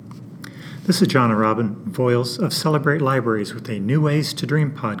This is John and Robin Voils of Celebrate Libraries with a New Ways to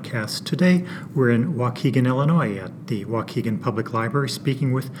Dream podcast. Today we're in Waukegan, Illinois at the Waukegan Public Library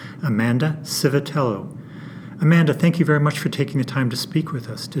speaking with Amanda Civitello. Amanda, thank you very much for taking the time to speak with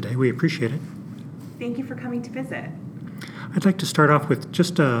us today. We appreciate it. Thank you for coming to visit. I'd like to start off with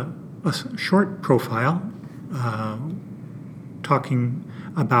just a short profile, talking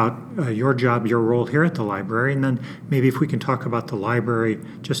about your job, your role here at the library, and then maybe if we can talk about the library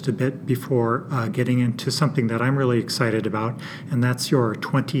just a bit before getting into something that I'm really excited about, and that's your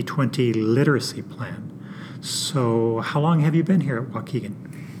 2020 literacy plan. So how long have you been here at Waukegan?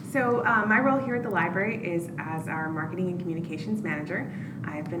 So my role here at the library is as our marketing and communications manager.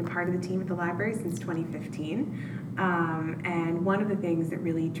 I've been a part of the team at the library since 2015. And one of the things that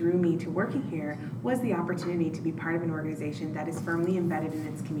really drew me to working here was the opportunity to be part of an organization that is firmly embedded in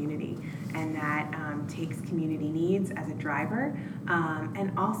its community and that takes community needs as a driver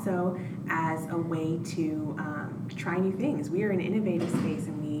and also as a way to try new things. We are an innovative space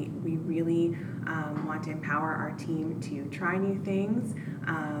and we really want to empower our team to try new things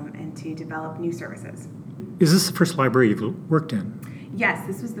and to develop new services. Is this the first library you've worked in? Yes,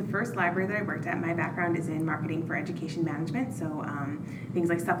 this was the first library that I worked at. My background is in marketing for education management, so things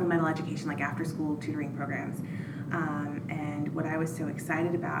like supplemental education, like after-school tutoring programs. And what I was so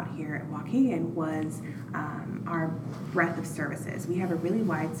excited about here at Waukegan was our breadth of services. We have a really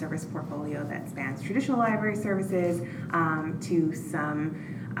wide service portfolio that spans traditional library services to some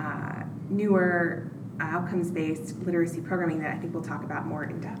newer outcomes-based literacy programming that I think we'll talk about more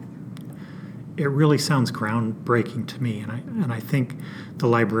in depth. It really sounds groundbreaking to me, and I think the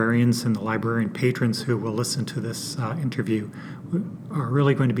librarians and the librarian patrons who will listen to this interview are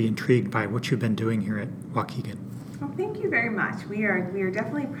really going to be intrigued by what you've been doing here at Waukegan. Well, thank you very much. We are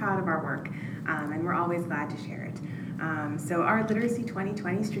definitely proud of our work, and we're always glad to share it. So our Literacy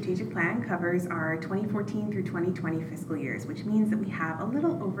 2020 strategic plan covers our 2014 through 2020 fiscal years, which means that we have a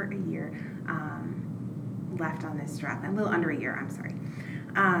little over a year left on this draft, a little under a year, I'm sorry.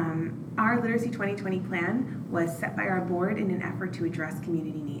 Our Literacy 2020 plan was set by our board in an effort to address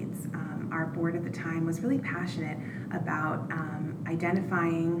community needs. Our board at the time was really passionate about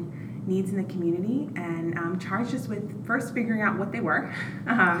identifying needs in the community and charged us with first figuring out what they were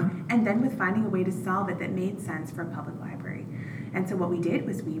and then with finding a way to solve it that made sense for a public library. And so what we did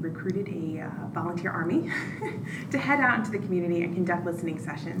was we recruited a volunteer army to head out into the community and conduct listening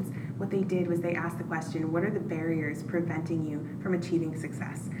sessions. What they did was they asked the question, what are the barriers preventing you from achieving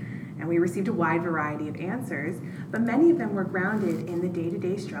success? And we received a wide variety of answers, but many of them were grounded in the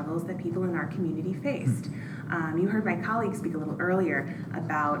day-to-day struggles that people in our community faced. You heard my colleague speak a little earlier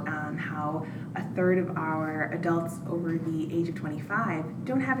about how a third of our adults over the age of 25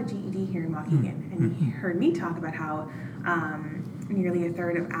 don't have a GED here in Waukegan. And you heard me talk about how nearly a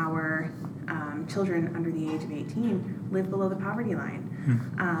third of our children under the age of 18 live below the poverty line.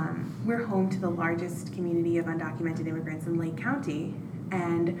 We're home to the largest community of undocumented immigrants in Lake County,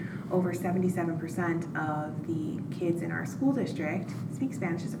 and over 77% of the kids in our school district speak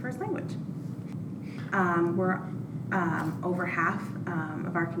Spanish as a first language. We're over half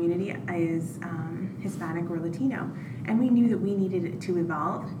of our community is Hispanic or Latino, and we knew that we needed to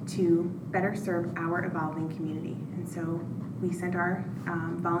evolve to better serve our evolving community. And so we sent our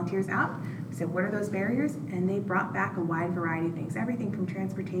volunteers out. We said, what are those barriers? And they brought back a wide variety of things, everything from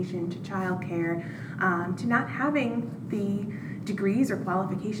transportation to childcare, to not having the degrees or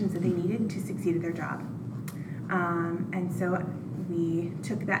qualifications that they needed to succeed at their job. And so we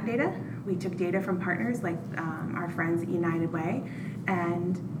took that data. We took data from partners like our friends at United Way,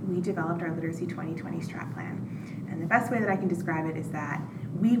 and we developed our Literacy 2020 strat plan. And the best way that I can describe it is that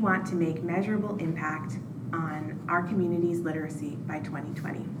we want to make measurable impact on our community's literacy by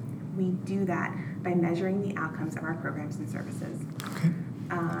 2020. We do that by measuring the outcomes of our programs and services. Okay.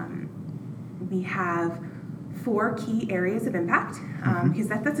 We have 4 key areas of impact, because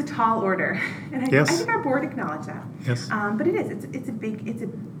that's a tall order, and I think our board acknowledged that. Yes. But it is. It's a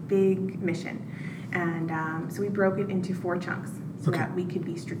big mission, and so we broke it into 4 chunks so that we could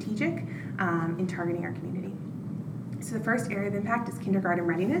be strategic in targeting our community. So the first area of impact is kindergarten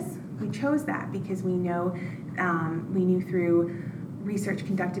readiness. We chose that because we knew through research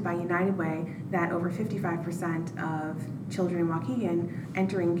conducted by United Way that over 55% of children in Waukegan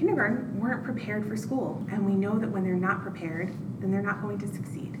entering kindergarten weren't prepared for school. And we know that when they're not prepared, then they're not going to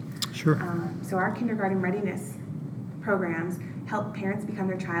succeed. Sure. So our kindergarten readiness programs help parents become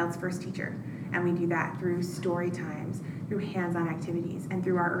their child's first teacher. And we do that through story times, through hands-on activities, and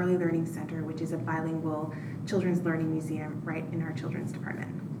through our Early Learning Center, which is a bilingual children's learning museum right in our children's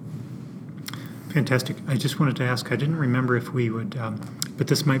department. Fantastic. I just wanted to ask, I didn't remember if we would, but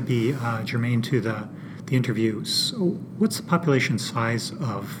this might be germane to the interview. So what's the population size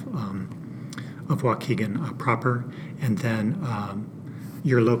of Waukegan proper? And then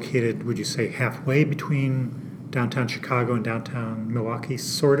you're located, would you say, halfway between downtown Chicago and downtown Milwaukee,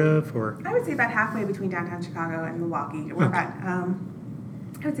 sort of? Or I would say about halfway between downtown Chicago and Milwaukee. We're about,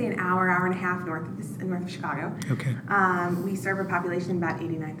 I would say an hour and a half north of Chicago. Okay. We serve a population of about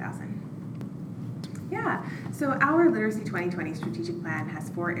 89,000. Yeah, so our Literacy 2020 strategic plan has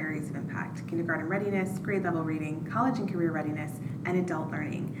 4 areas of impact: kindergarten readiness, grade level reading, college and career readiness, and adult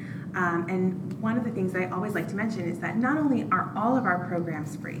learning. And one of the things that I always like to mention is that not only are all of our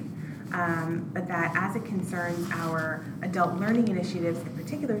programs free, but that as it concerns our adult learning initiatives in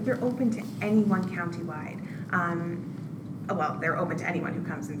particular, they're open to anyone countywide. Well, they're open to anyone who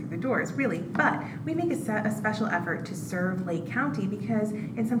comes in through the doors, really, but we make a special effort to serve Lake County because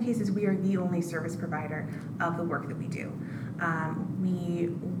in some cases we are the only service provider of the work that we do. We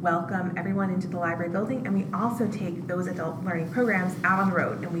welcome everyone into the library building, and we also take those adult learning programs out on the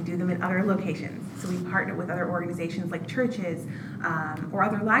road, and we do them in other locations. So we partner with other organizations like churches or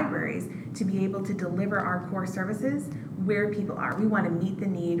other libraries to be able to deliver our core services where people are. We want to meet the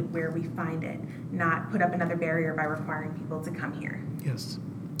need where we find it, not put up another barrier by requiring people to come here. Yes.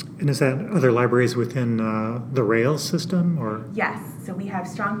 And is that other libraries within the Rails system, or? Yes. So we have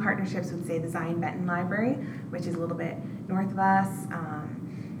strong partnerships with, say, the Zion Benton Library, which is a little bit north of us,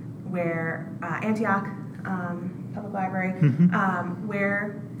 where Antioch Public Library,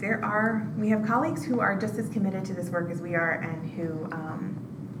 where we have colleagues who are just as committed to this work as we are and who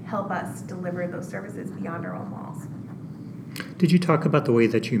help us deliver those services beyond our own walls. Did you talk about the way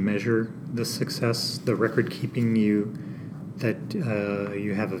that you measure the success, the record keeping that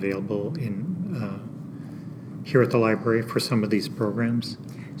you have available in here at the library for some of these programs?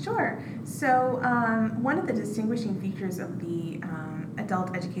 Sure. So one of the distinguishing features of the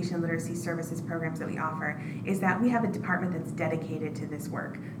adult education and literacy services programs that we offer is that we have a department that's dedicated to this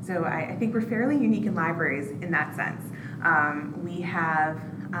work. So I think we're fairly unique in libraries in that sense. We have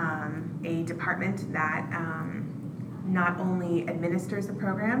a department that not only administers the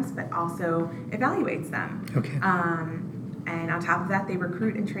programs, but also evaluates them. Okay. And on top of that, they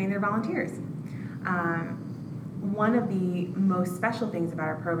recruit and train their volunteers. One of the most special things about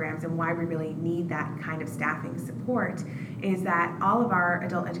our programs and why we really need that kind of staffing support is that all of our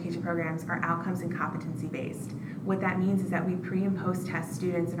adult education programs are outcomes and competency based. What that means is that we pre and post test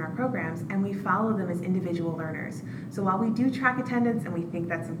students in our programs and we follow them as individual learners. So while we do track attendance and we think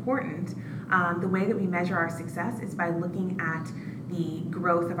that's important, the way that we measure our success is by looking at the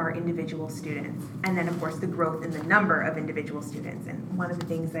growth of our individual students, and then of course the growth in the number of individual students. And one of the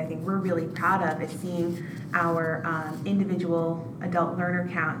things that I think we're really proud of is seeing our individual adult learner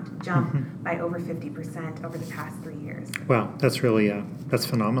count jump by over 50% over the past 3 years. Wow, that's really that's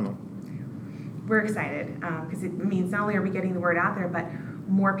phenomenal. We're excited because it means not only are we getting the word out there, but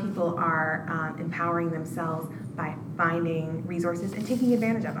more people are empowering themselves by finding resources and taking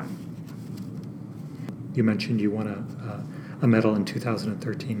advantage of them. You mentioned you won a medal in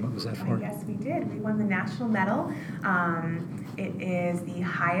 2013. What was that for? Yes, we did. We won the National Medal. It is the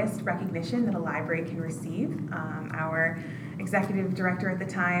highest recognition that a library can receive. Our executive director at the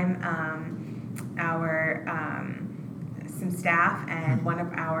time, some staff, and one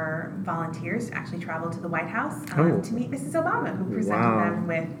of our volunteers actually traveled to the White House to meet Mrs. Obama, who presented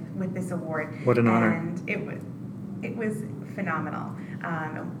them with this award. What an honor. And it was phenomenal.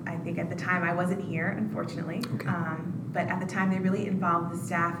 I think at the time I wasn't here, unfortunately, but at the time they really involved the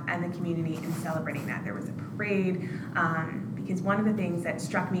staff and the community in celebrating that. There was a parade, because one of the things that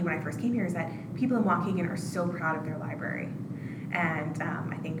struck me when I first came here is that people in Waukegan are so proud of their library. And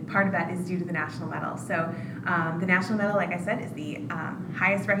I think part of that is due to the National Medal. So the National Medal, like I said, is the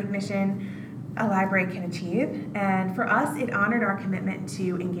highest recognition a library can achieve. And for us, it honored our commitment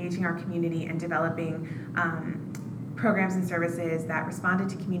to engaging our community and developing programs and services that responded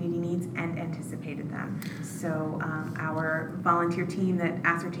to community needs and anticipated them. So our volunteer team that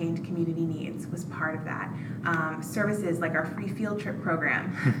ascertained community needs was part of that. Services like our free field trip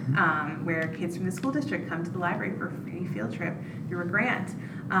program, where kids from the school district come to the library for a free field trip through a grant,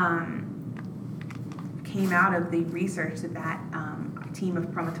 came out of the research that team of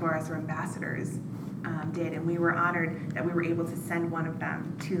promotores or ambassadors did, and we were honored that we were able to send one of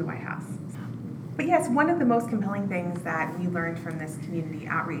them to the White House. But yes, one of the most compelling things that we learned from this community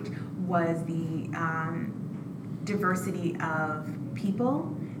outreach was the diversity of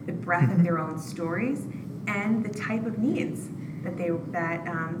people, the breadth of their own stories, and the type of needs that they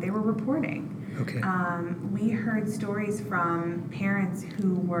were reporting. Okay. We heard stories from parents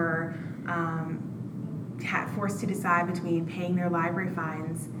who were forced to decide between paying their library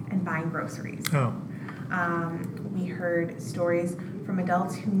fines and buying groceries. Oh. We heard stories from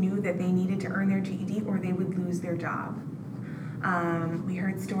adults who knew that they needed to earn their GED or they would lose their job. We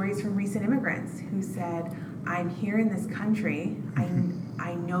heard stories from recent immigrants who said, I'm here in this country.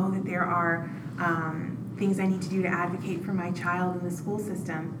 I know that there are things I need to do to advocate for my child in the school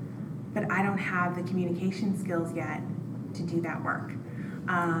system, but I don't have the communication skills yet to do that work.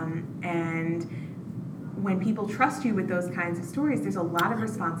 And when people trust you with those kinds of stories, there's a lot of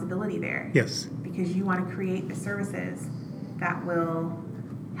responsibility there. Yes. Because you want to create the services that will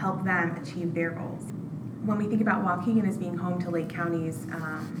help them achieve their goals. When we think about Waukegan as being home to Lake County's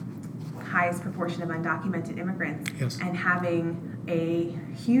highest proportion of undocumented immigrants, yes, and having a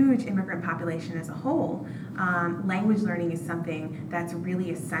huge immigrant population as a whole, language learning is something that's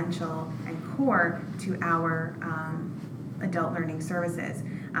really essential and core to our adult learning services.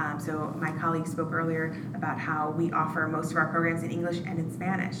 So my colleague spoke earlier about how we offer most of our programs in English and in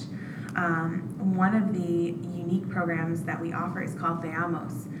Spanish. One of the unique programs that we offer is called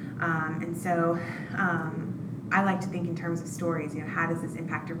Veamos. And so I like to think in terms of stories, how does this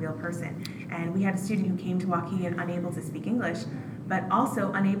impact a real person? And we had a student who came to Waukegan unable to speak English, but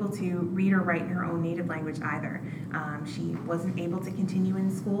also unable to read or write in her own native language either. She wasn't able to continue in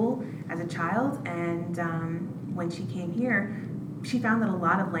school as a child, and when she came here, she found that a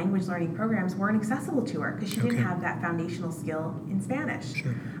lot of language learning programs weren't accessible to her because she didn't have that foundational skill in Spanish.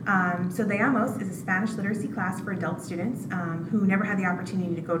 Sure. So Veamos is a Spanish literacy class for adult students who never had the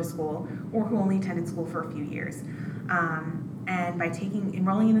opportunity to go to school or who only attended school for a few years. And by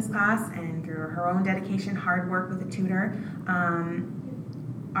enrolling in this class and through her own dedication, hard work with a tutor,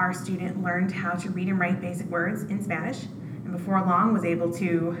 our student learned how to read and write basic words in Spanish, and before long was able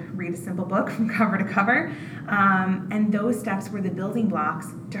to read a simple book from cover to cover. And those steps were the building blocks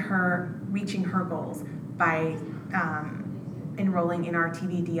to her reaching her goals by enrolling in our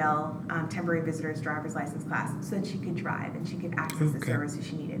TVDL, temporary visitors driver's license class, so that she could drive and she could access the services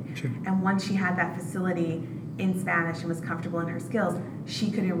she needed. Sure. And once she had that facility in Spanish and was comfortable in her skills,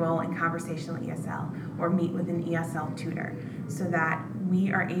 she could enroll in conversational ESL or meet with an ESL tutor, so that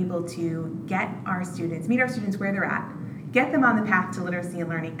we are able to meet our students where they're at, get them on the path to literacy and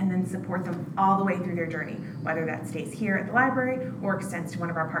learning, and then support them all the way through their journey, whether that stays here at the library or extends to one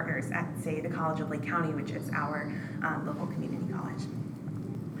of our partners at, say, the College of Lake County, which is our local community college.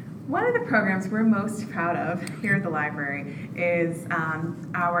 One of the programs we're most proud of here at the library is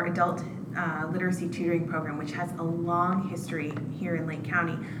our adult literacy tutoring program, which has a long history here in Lake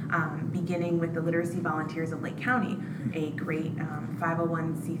County, beginning with the Literacy Volunteers of Lake County, a great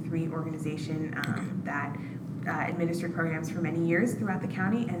 501c3 organization that administered programs for many years throughout the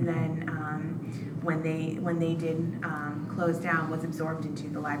county, and then when they did close down, was absorbed into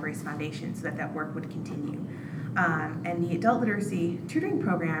the library's foundation so that work would continue. And the adult literacy tutoring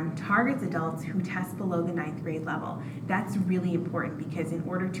program targets adults who test below the 9th grade level. That's really important because in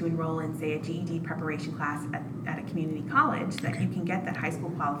order to enroll in, say, a GED preparation class at a community college that you can get that high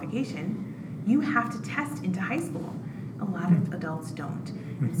school qualification, you have to test into high school. A lot of adults don't.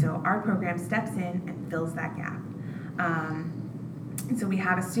 And so our program steps in and fills that gap. And so we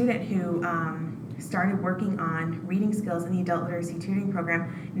have a student who started working on reading skills in the adult literacy tutoring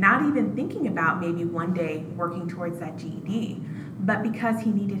program, not even thinking about maybe one day working towards that GED, but because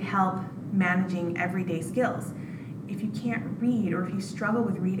he needed help managing everyday skills. If you can't read or if you struggle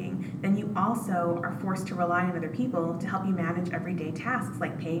with reading, then you also are forced to rely on other people to help you manage everyday tasks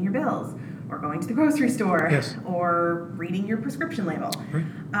like paying your bills or going to the grocery store or reading your prescription label. Right.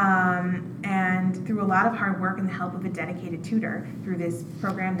 And through a lot of hard work and the help of a dedicated tutor through this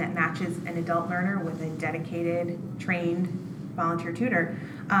program that matches an adult learner with a dedicated, trained volunteer tutor,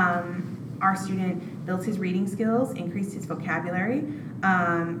 our student built his reading skills, increased his vocabulary,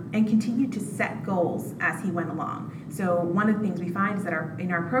 and continued to set goals as he went along. So one of the things we find is that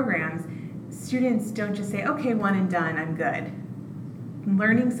in our programs, students don't just say, okay, one and done, I'm good.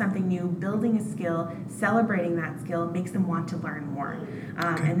 Learning something new, building a skill, celebrating that skill makes them want to learn more.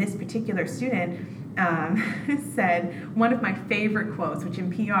 And this particular student said one of my favorite quotes, which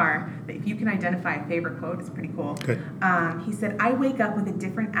in PR, if you can identify a favorite quote, it's pretty cool. Good. He said, I wake up with a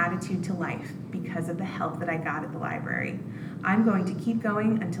different attitude to life because of the help that I got at the library. I'm going to keep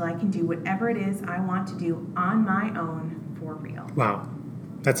going until I can do whatever it is I want to do on my own for real. Wow,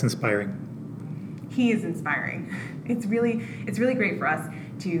 that's inspiring. He is inspiring. It's really great for us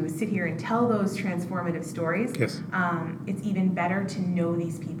to sit here and tell those transformative stories. Yes. It's even better to know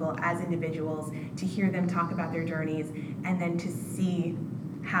these people as individuals, to hear them talk about their journeys, and then to see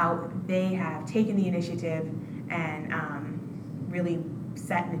how they have taken the initiative and really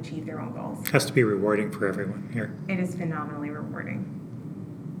set and achieve their own goals. Has to be rewarding for everyone here. It is phenomenally rewarding.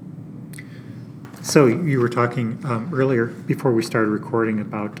 So you were talking earlier, before we started recording,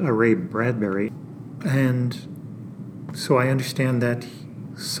 about Ray Bradbury. And so I understand that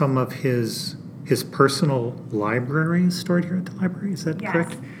some of his personal library is stored here at the library. Is that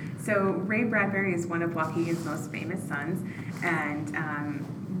correct? Yes. So Ray Bradbury is one of Waukegan's most famous sons, and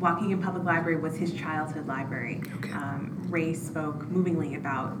Waukegan Public Library was his childhood library. Okay. Ray spoke movingly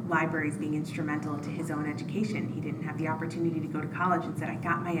about libraries being instrumental to his own education. He didn't have the opportunity to go to college and said, I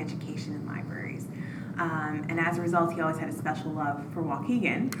got my education in libraries. And as a result, he always had a special love for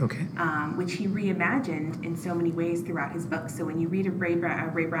Waukegan, Okay. Which he reimagined in so many ways throughout his books. So when you read a Ray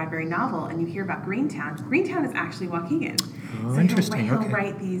Bradbury novel and you hear about Greentown is actually Waukegan. Oh, so interesting. He'll Okay.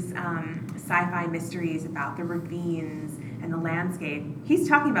 write these sci-fi mysteries about the ravines and the landscape. He's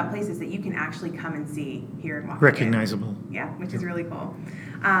talking about places that you can actually come and see here in Waukegan. Recognizable. Yeah, which is really cool.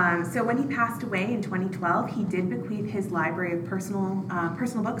 So when he passed away in 2012, he did bequeath his library of personal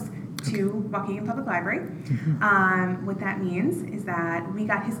books to Waukegan Public Library. Mm-hmm. What that means is that we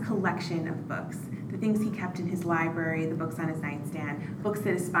got his collection of books, the things he kept in his library, the books on his nightstand, books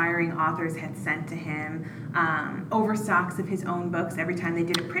that aspiring authors had sent to him, overstocks of his own books. Every time they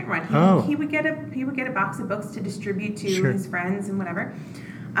did a print run, he would get a box of books to distribute to his friends and whatever.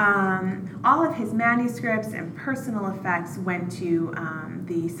 All of his manuscripts and personal effects went to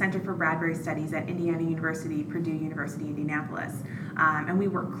the Center for Bradbury Studies at Indiana University, Purdue University, Indianapolis. And we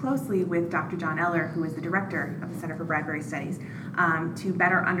work closely with Dr. John Eller, who is the director of the Center for Bradbury Studies, to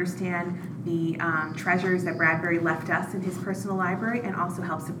better understand the treasures that Bradbury left us in his personal library and also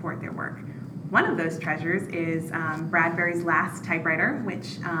help support their work. One of those treasures is Bradbury's last typewriter,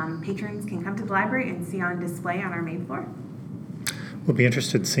 which patrons can come to the library and see on display on our main floor. We'll be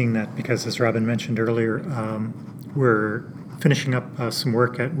interested in seeing that because, as Robin mentioned earlier, we're finishing up some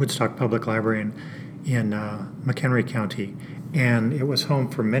work at Woodstock Public Library in McHenry County, and it was home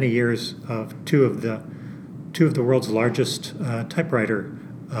for many years of two of the world's largest typewriter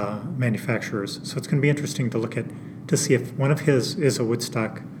manufacturers. So it's going to be interesting to see if one of his is a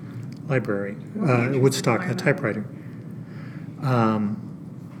Woodstock library, Woodstock typewriter. But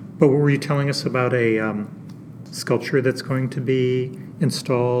what were you telling us about a sculpture that's going to be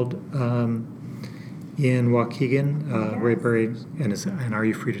installed in Waukegan, Yes. Raybury, and are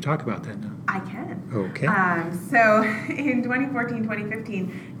you free to talk about that now? I can. Okay. So in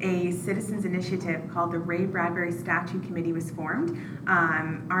 2014-2015, a citizens initiative called the Ray Bradbury Statue Committee was formed.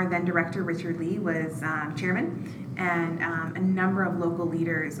 Our then director, Richard Lee, was chairman, and a number of local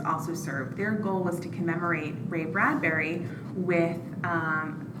leaders also served. Their goal was to commemorate Ray Bradbury with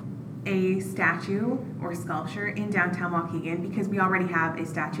a statue or sculpture in downtown Waukegan, because we already have a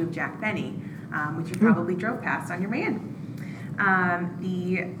statue of Jack Benny, which you probably drove past on your way in.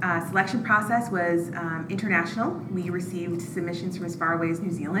 The selection process was international. We received submissions from as far away as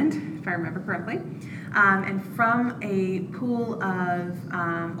New Zealand, if I remember correctly. And from a pool of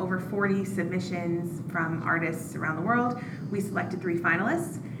over 40 submissions from artists around the world, we selected 3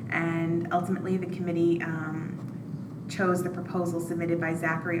 finalists, and ultimately the committee chose the proposal submitted by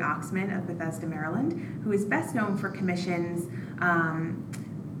Zachary Oxman of Bethesda, Maryland, who is best known for commissions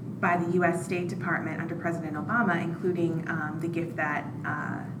by the U.S. State Department under President Obama, including the gift that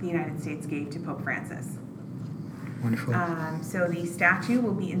the United States gave to Pope Francis. Wonderful. So the statue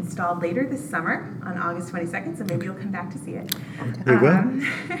will be installed later this summer on August 22nd, so maybe you'll come back to see it. We will.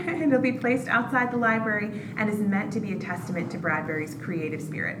 And it'll be placed outside the library and is meant to be a testament to Bradbury's creative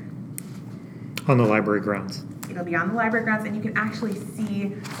spirit. On the library grounds. It'll be on the library grounds, and you can actually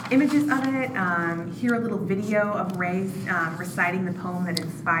see images of it, hear a little video of Ray reciting the poem that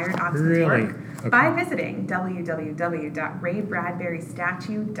inspired Oxman's work by visiting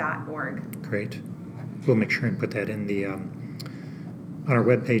www.raybradburystatue.org. Great. We'll make sure and put that in the on our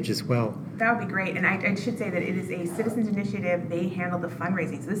webpage as well. That would be great. And I should say that it is a citizens initiative. They handle the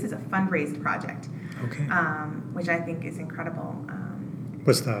fundraising. So this is a fundraised project, Okay. Which I think is incredible.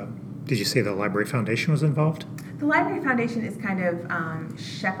 Did you say the Library Foundation was involved? The Library Foundation is kind of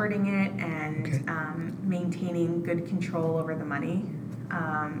shepherding it and Okay. Maintaining good control over the money.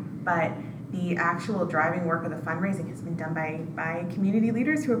 But the actual driving work of the fundraising has been done by community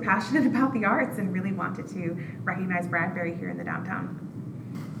leaders who are passionate about the arts and really wanted to recognize Bradbury here in the downtown.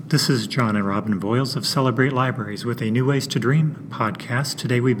 This is John and Robin Voils of Celebrate Libraries with a New Ways to Dream podcast.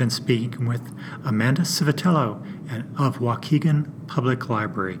 Today we've been speaking with Amanda Civitello of Waukegan Public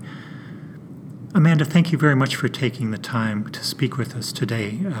Library. Amanda, thank you very much for taking the time to speak with us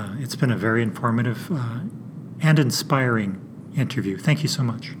today. It's been a very informative and inspiring interview. Thank you so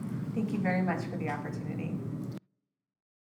much. Thank you very much for the opportunity.